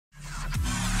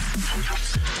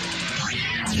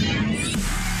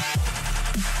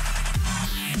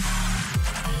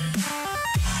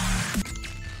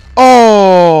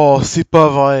Oh, c'est pas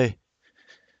vrai.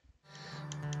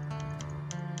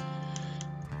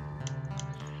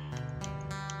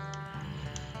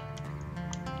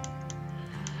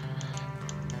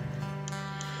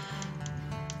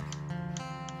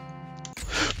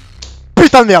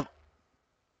 Putain de merde.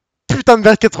 Putain de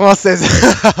merde 96.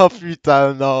 Oh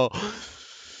putain, non.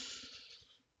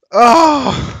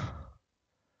 Oh.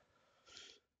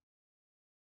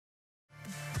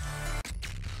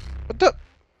 What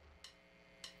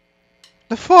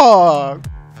the fuck?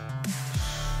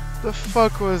 The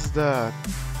fuck was that?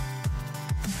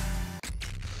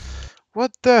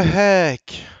 What the heck?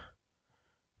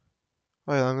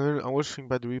 Wait, I'm watching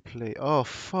by the replay. Oh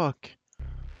fuck.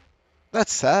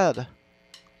 That's sad.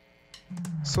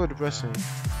 So depressing.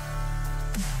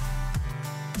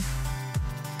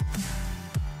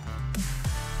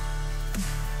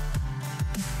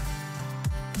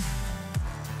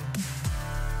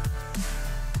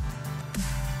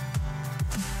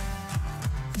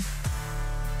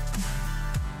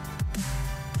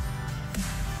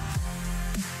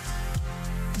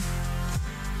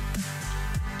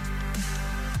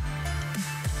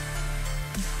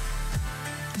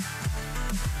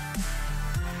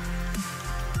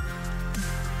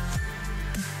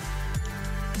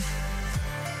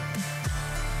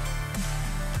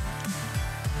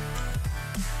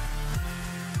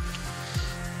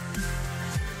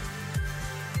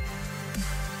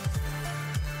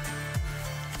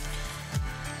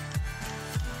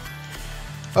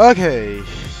 Okay,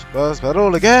 boss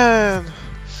battle again.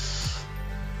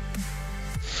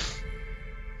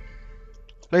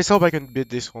 Let's hope I can beat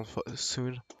this one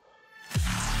soon.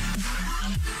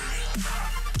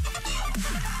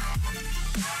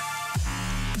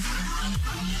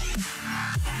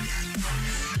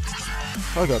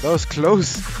 Oh god, that was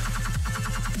close.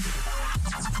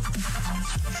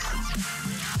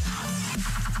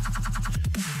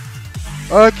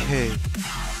 Okay.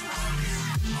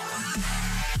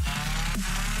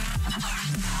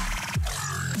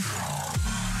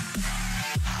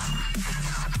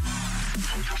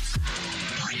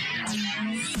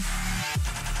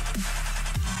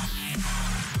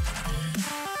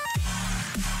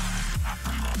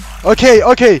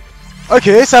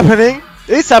 Okay, it's happening.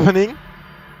 It's happening.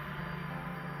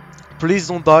 Please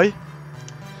don't die.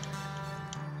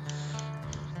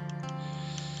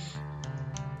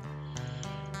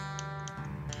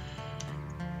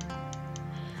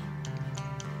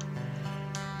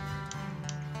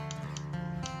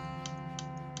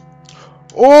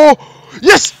 Oh,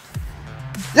 yes!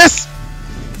 Yes!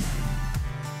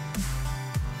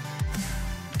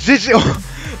 GG!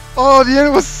 Oh, the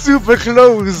end was super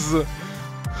close!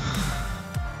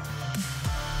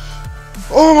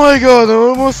 Oh my god, I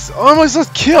almost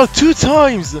got killed 2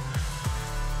 times!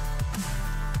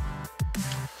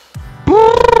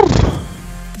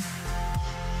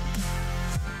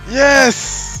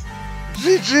 Yes!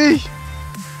 GG!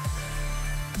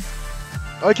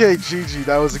 Okay, GG,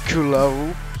 that was a cool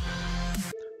level.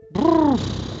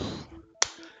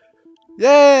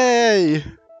 Yay!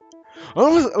 I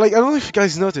don't know if you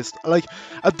guys noticed, like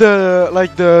at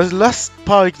the last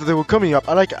part that they were coming up,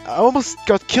 I almost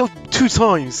got killed 2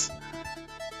 times.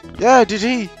 Yeah,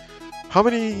 GG. How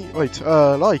many? Wait,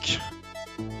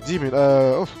 demon.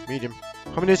 Oh, medium.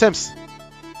 How many attempts?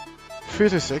 3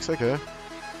 to 6. Okay.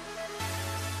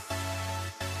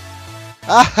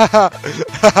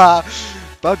 Ah,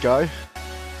 bad guy.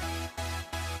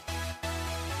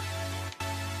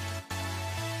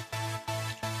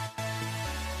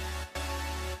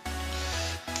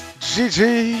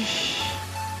 GG.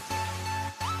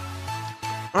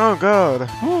 Oh god.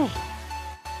 Whew.